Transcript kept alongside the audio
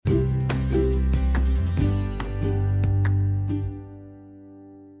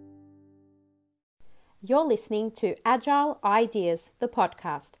You're listening to Agile Ideas, the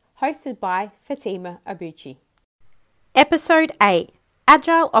podcast, hosted by Fatima Abuchi. Episode 8,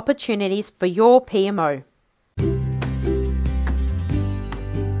 Agile Opportunities for Your PMO.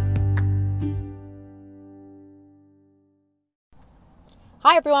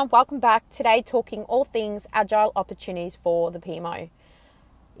 Hi everyone, welcome back. Today talking all things Agile opportunities for the PMO.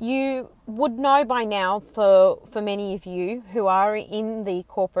 You would know by now, for many of you who are in the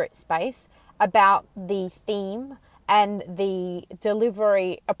corporate space, about the theme and the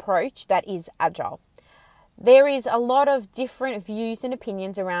delivery approach that is Agile. There is a lot of different views and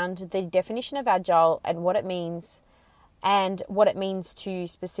opinions around the definition of Agile and what it means to you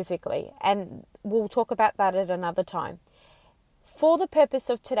specifically. And we'll talk about that at another time. For the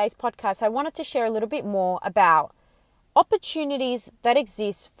purpose of today's podcast, I wanted to share a little bit more about opportunities that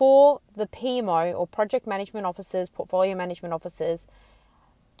exist for the PMO or project management officers, portfolio management officers,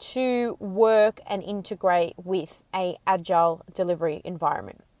 to work and integrate with an agile delivery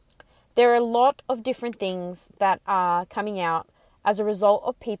environment. There are a lot of different things that are coming out as a result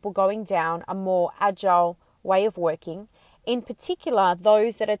of people going down a more agile way of working, in particular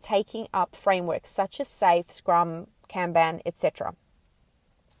those that are taking up frameworks such as SAFe, Scrum, Kanban, etc.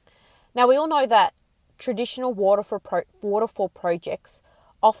 Now, we all know that traditional waterfall projects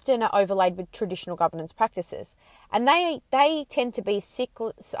often are overlaid with traditional governance practices, and they tend to be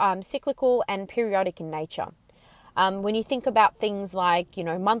cyclical and periodic in nature. When you think about things like,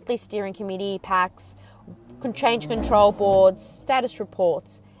 monthly steering committee packs, change control boards, status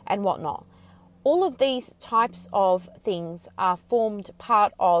reports, and whatnot, all of these types of things are formed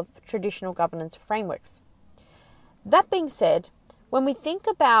part of traditional governance frameworks. That being said, when we think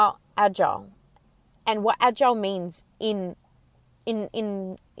about Agile and what Agile means in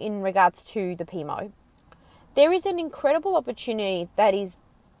regards to the PMO, there is an incredible opportunity that is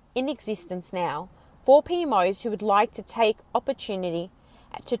in existence now for PMOs who would like to take opportunity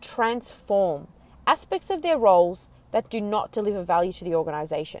to transform aspects of their roles that do not deliver value to the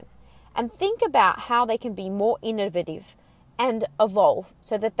organization, and think about how they can be more innovative and evolve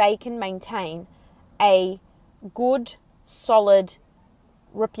so that they can maintain a good, solid,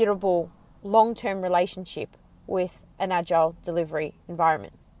 reputable, long-term relationship with an agile delivery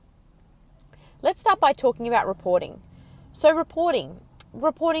environment. Let's start by talking about reporting. So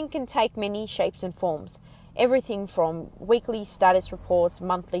reporting can take many shapes and forms. Everything from weekly status reports,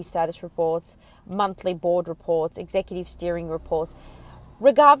 monthly status reports, monthly board reports, executive steering reports.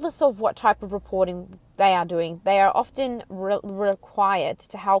 Regardless of what type of reporting they are doing, they are often required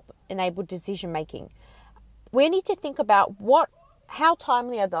to help enable decision making. We need to think about how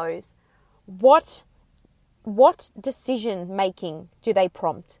timely are those? What decision making do they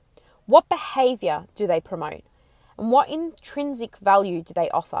prompt? What behavior do they promote? And what intrinsic value do they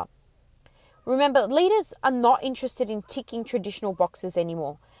offer? Remember, leaders are not interested in ticking traditional boxes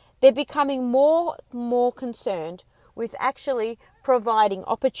anymore. They're becoming more concerned with actually providing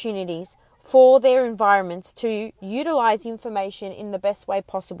opportunities for their environments to utilize information in the best way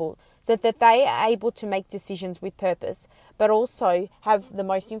possible so that they are able to make decisions with purpose, but also have the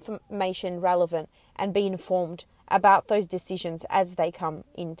most information relevant and be informed about those decisions as they come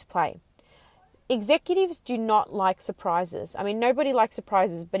into play. Executives do not like surprises. I mean, nobody likes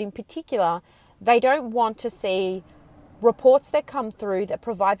surprises, but in particular, they don't want to see reports that come through that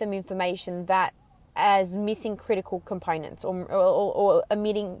provide them information that as missing critical components or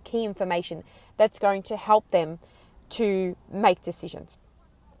omitting key information that's going to help them to make decisions.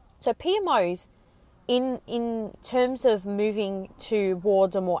 So PMOs, in terms of moving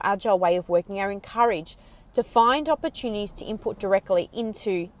towards a more agile way of working, are encouraged to find opportunities to input directly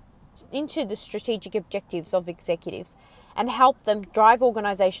into the strategic objectives of executives and help them drive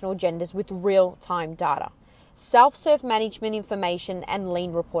organizational agendas with real-time data, self-serve management information, and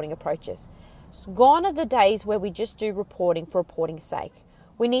lean reporting approaches. Gone are the days where we just do reporting for reporting's sake.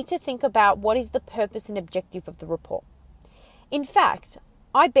 We need to think about what is the purpose and objective of the report. In fact,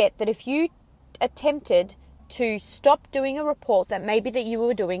 I bet that if you attempted to stop doing a report that you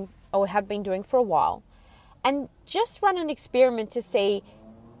were doing or have been doing for a while, and just run an experiment to see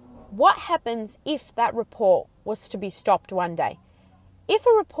what happens if that report was to be stopped one day. If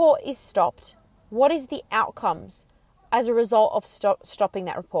a report is stopped, what is the outcomes as a result of stopping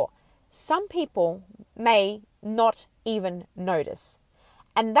that report? Some people may not even notice.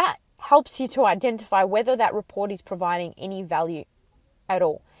 And that helps you to identify whether that report is providing any value at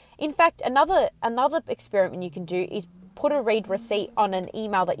all. In fact, another experiment you can do is put a read receipt on an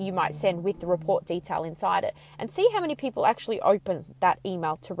email that you might send with the report detail inside it and see how many people actually open that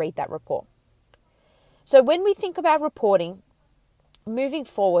email to read that report. So when we think about reporting, moving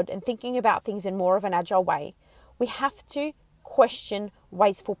forward and thinking about things in more of an agile way, we have to question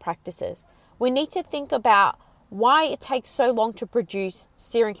wasteful practices. We need to think about why it takes so long to produce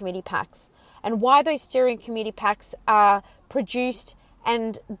steering committee packs and why those steering committee packs are produced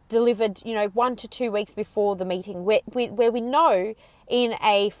and delivered, 1 to 2 weeks before the meeting, where we know in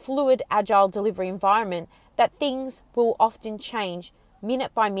a fluid, agile delivery environment that things will often change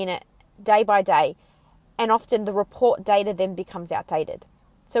minute by minute, day by day, and often the report data then becomes outdated.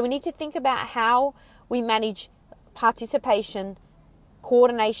 So we need to think about how we manage participation,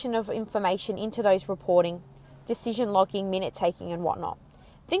 coordination of information into those reporting, decision logging, minute taking, and whatnot.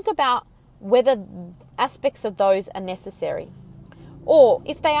 Think about whether aspects of those are necessary, or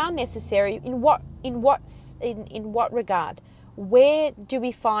if they are necessary, in what regard? Where do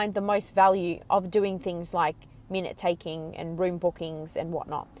we find the most value of doing things like minute taking and room bookings and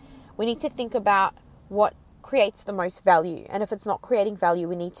whatnot? We need to think about what creates the most value, and if it's not creating value,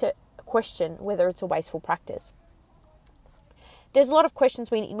 we need to question whether it's a wasteful practice. There's a lot of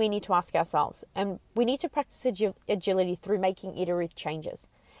questions we need to ask ourselves, and we need to practice agility through making iterative changes.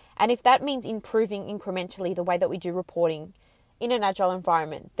 And if that means improving incrementally the way that we do reporting in an agile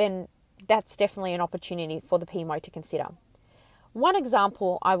environment, then that's definitely an opportunity for the PMO to consider. One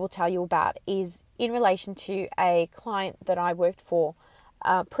example I will tell you about is in relation to a client that I worked for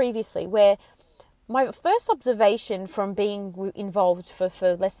previously, where my first observation from being involved for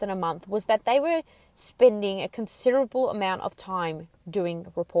less than a month was that they were spending a considerable amount of time doing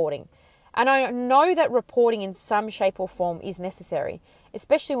reporting. And I know that reporting in some shape or form is necessary,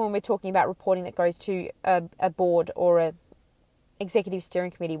 especially when we're talking about reporting that goes to a board or a executive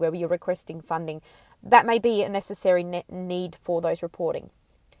steering committee where you're requesting funding. That may be a necessary need for those reporting.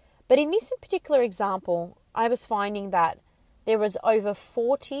 But in this particular example, I was finding that there was over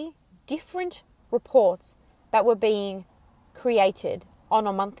 40 different reports that were being created on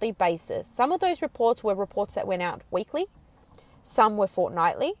a monthly basis. Some of those reports were reports that went out weekly, some were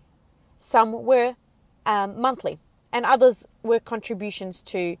fortnightly, some were monthly, and others were contributions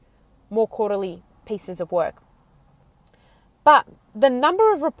to more quarterly pieces of work. But the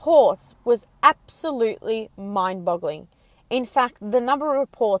number of reports was absolutely mind-boggling. In fact, a number of the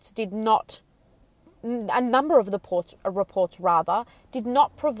reports did not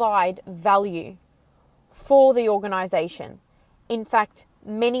provide value for the organization. In fact,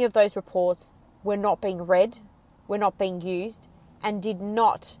 many of those reports were not being read, were not being used, and did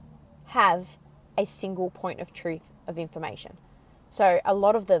not have a single point of truth of information. So a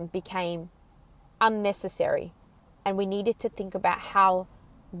lot of them became unnecessary, and we needed to think about how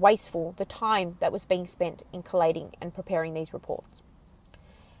wasteful the time that was being spent in collating and preparing these reports.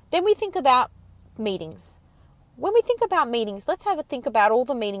 Then we think about meetings. When we think about meetings, let's have a think about all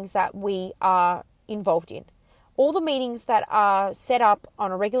the meetings that we are involved in. All the meetings that are set up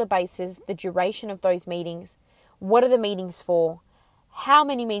on a regular basis, the duration of those meetings, what are the meetings for, how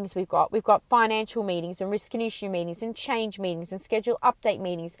many meetings we've got. We've got financial meetings and risk and issue meetings and change meetings and schedule update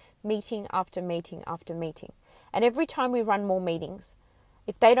meetings, meeting after meeting after meeting. And every time we run more meetings,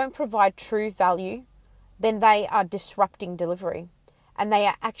 if they don't provide true value, then they are disrupting delivery, and they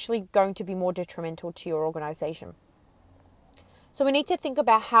are actually going to be more detrimental to your organization. So we need to think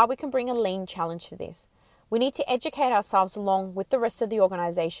about how we can bring a lean challenge to this. We need to educate ourselves along with the rest of the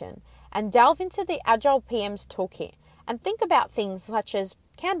organization and delve into the Agile PM's toolkit and think about things such as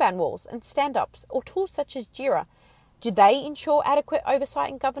Kanban walls and stand-ups, or tools such as Jira. Do they ensure adequate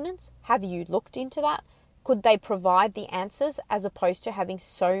oversight and governance? Have you looked into that? Could they provide the answers as opposed to having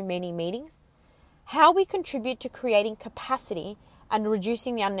so many meetings? How we contribute to creating capacity and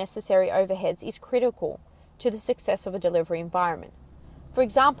reducing the unnecessary overheads is critical to the success of a delivery environment. For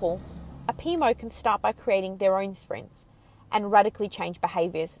example, a PMO can start by creating their own sprints and radically change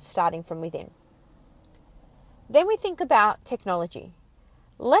behaviors starting from within. Then we think about technology.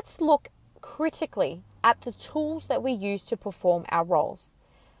 Let's look critically at the tools that we use to perform our roles.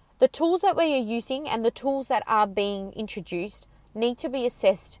 The tools that we are using and the tools that are being introduced need to be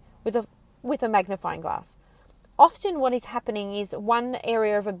assessed with a magnifying glass. Often what is happening is one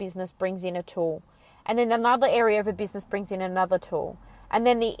area of a business brings in a tool, and then another area of a business brings in another tool, and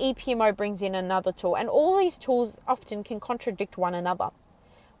then the ePMO brings in another tool, and all these tools often can contradict one another.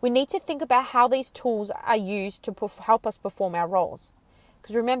 We need to think about how these tools are used to help us perform our roles.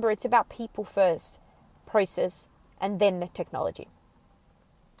 Because remember, it's about people first, process, and then the technology.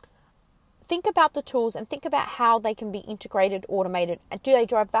 Think about the tools and think about how they can be integrated, automated, and do they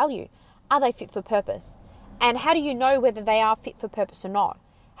drive value? Are they fit for purpose? And how do you know whether they are fit for purpose or not?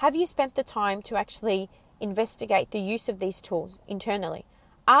 Have you spent the time to actually investigate the use of these tools internally?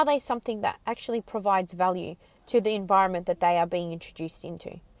 Are they something that actually provides value to the environment that they are being introduced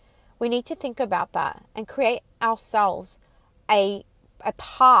into? We need to think about that and create ourselves a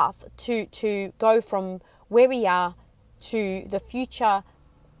path to go from where we are to the future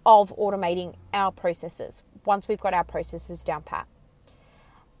of automating our processes once we've got our processes down pat.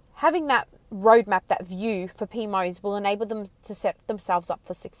 Having that roadmap, that view for PMOs will enable them to set themselves up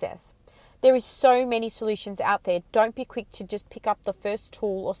for success. There is so many solutions out there. Don't be quick to just pick up the first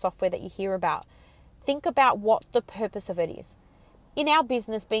tool or software that you hear about. Think about what the purpose of it is. In our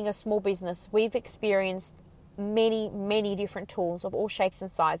business, being a small business, we've experienced many different tools of all shapes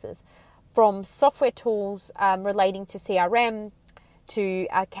and sizes, from software tools relating to CRM, to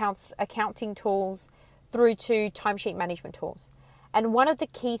accounting tools, through to timesheet management tools. And one of the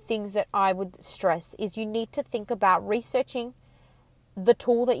key things that I would stress is you need to think about researching the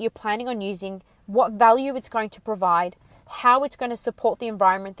tool that you're planning on using, what value it's going to provide, how it's going to support the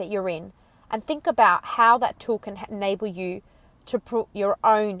environment that you're in, and think about how that tool can enable you to put your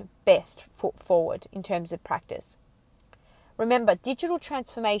own best foot forward in terms of practice. Remember, digital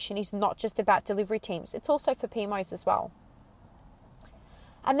transformation is not just about delivery teams, it's also for PMOs as well.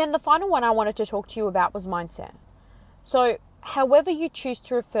 And then the final one I wanted to talk to you about was mindset. So however you choose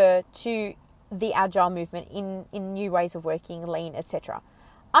to refer to the agile movement in new ways of working, lean, etc.,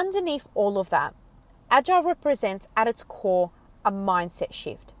 underneath all of that, agile represents at its core a mindset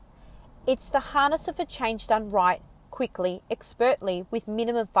shift. It's the harness of a change done right, quickly, expertly, with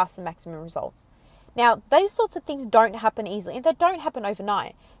minimum fuss and maximum results. Now, those sorts of things don't happen easily, and they don't happen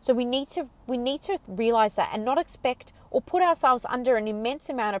overnight. So we need to realize that and not expect or put ourselves under an immense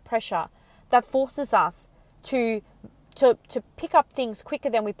amount of pressure that forces us to pick up things quicker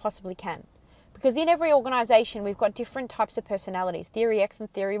than we possibly can. Because in every organization, we've got different types of personalities, theory X and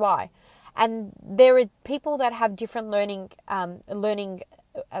theory Y. And there are people that have different learning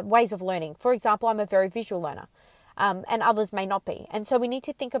ways of learning. For example, I'm a very visual learner. And others may not be. And so we need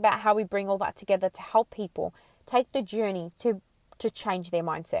to think about how we bring all that together to help people take the journey to change their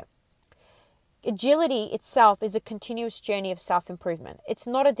mindset. Agility itself is a continuous journey of self-improvement. It's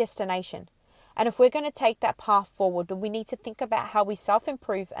not a destination. And if we're going to take that path forward, we need to think about how we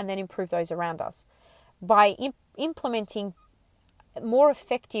self-improve and then improve those around us by implementing more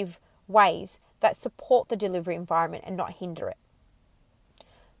effective ways that support the delivery environment and not hinder it.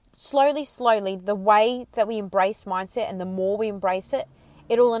 Slowly, the way that we embrace mindset and the more we embrace it,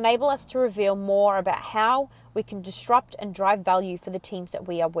 it will enable us to reveal more about how we can disrupt and drive value for the teams that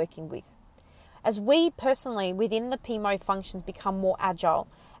we are working with. As we personally, within the PMO functions, become more agile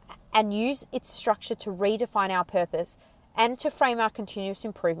and use its structure to redefine our purpose and to frame our continuous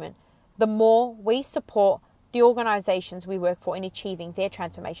improvement, the more we support the organizations we work for in achieving their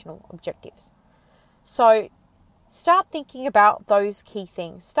transformational objectives. So start thinking about those key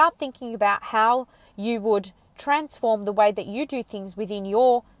things. Start thinking about how you would transform the way that you do things within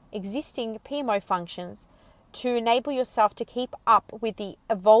your existing PMO functions to enable yourself to keep up with the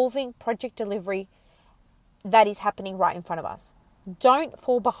evolving project delivery that is happening right in front of us. Don't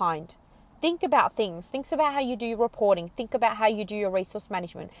fall behind. Think about things. Think about how you do your reporting. Think about how you do your resource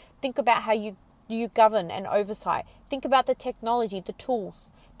management. Think about how you govern and oversight. Think about the technology, the tools.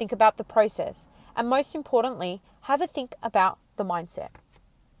 Think about the process. And most importantly, have a think about the mindset.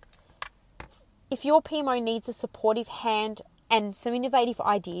 If your PMO needs a supportive hand and some innovative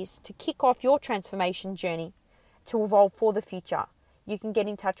ideas to kick off your transformation journey to evolve for the future, you can get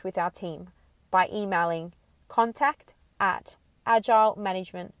in touch with our team by emailing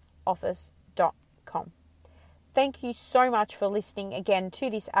contact@agilemanagementoffice.com. Thank you so much for listening again to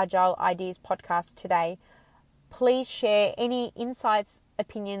this Agile Ideas podcast today. Please share any insights,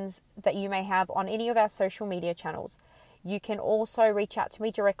 opinions that you may have on any of our social media channels. You can also reach out to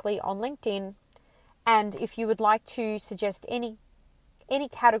me directly on LinkedIn. And if you would like to suggest any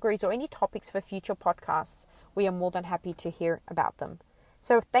categories or any topics for future podcasts, we are more than happy to hear about them.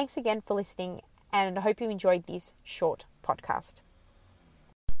 So thanks again for listening, and I hope you enjoyed this short podcast.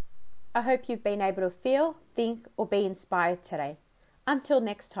 I hope you've been able to feel, think, or be inspired today. Until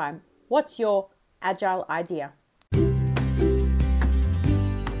next time, what's your agile idea?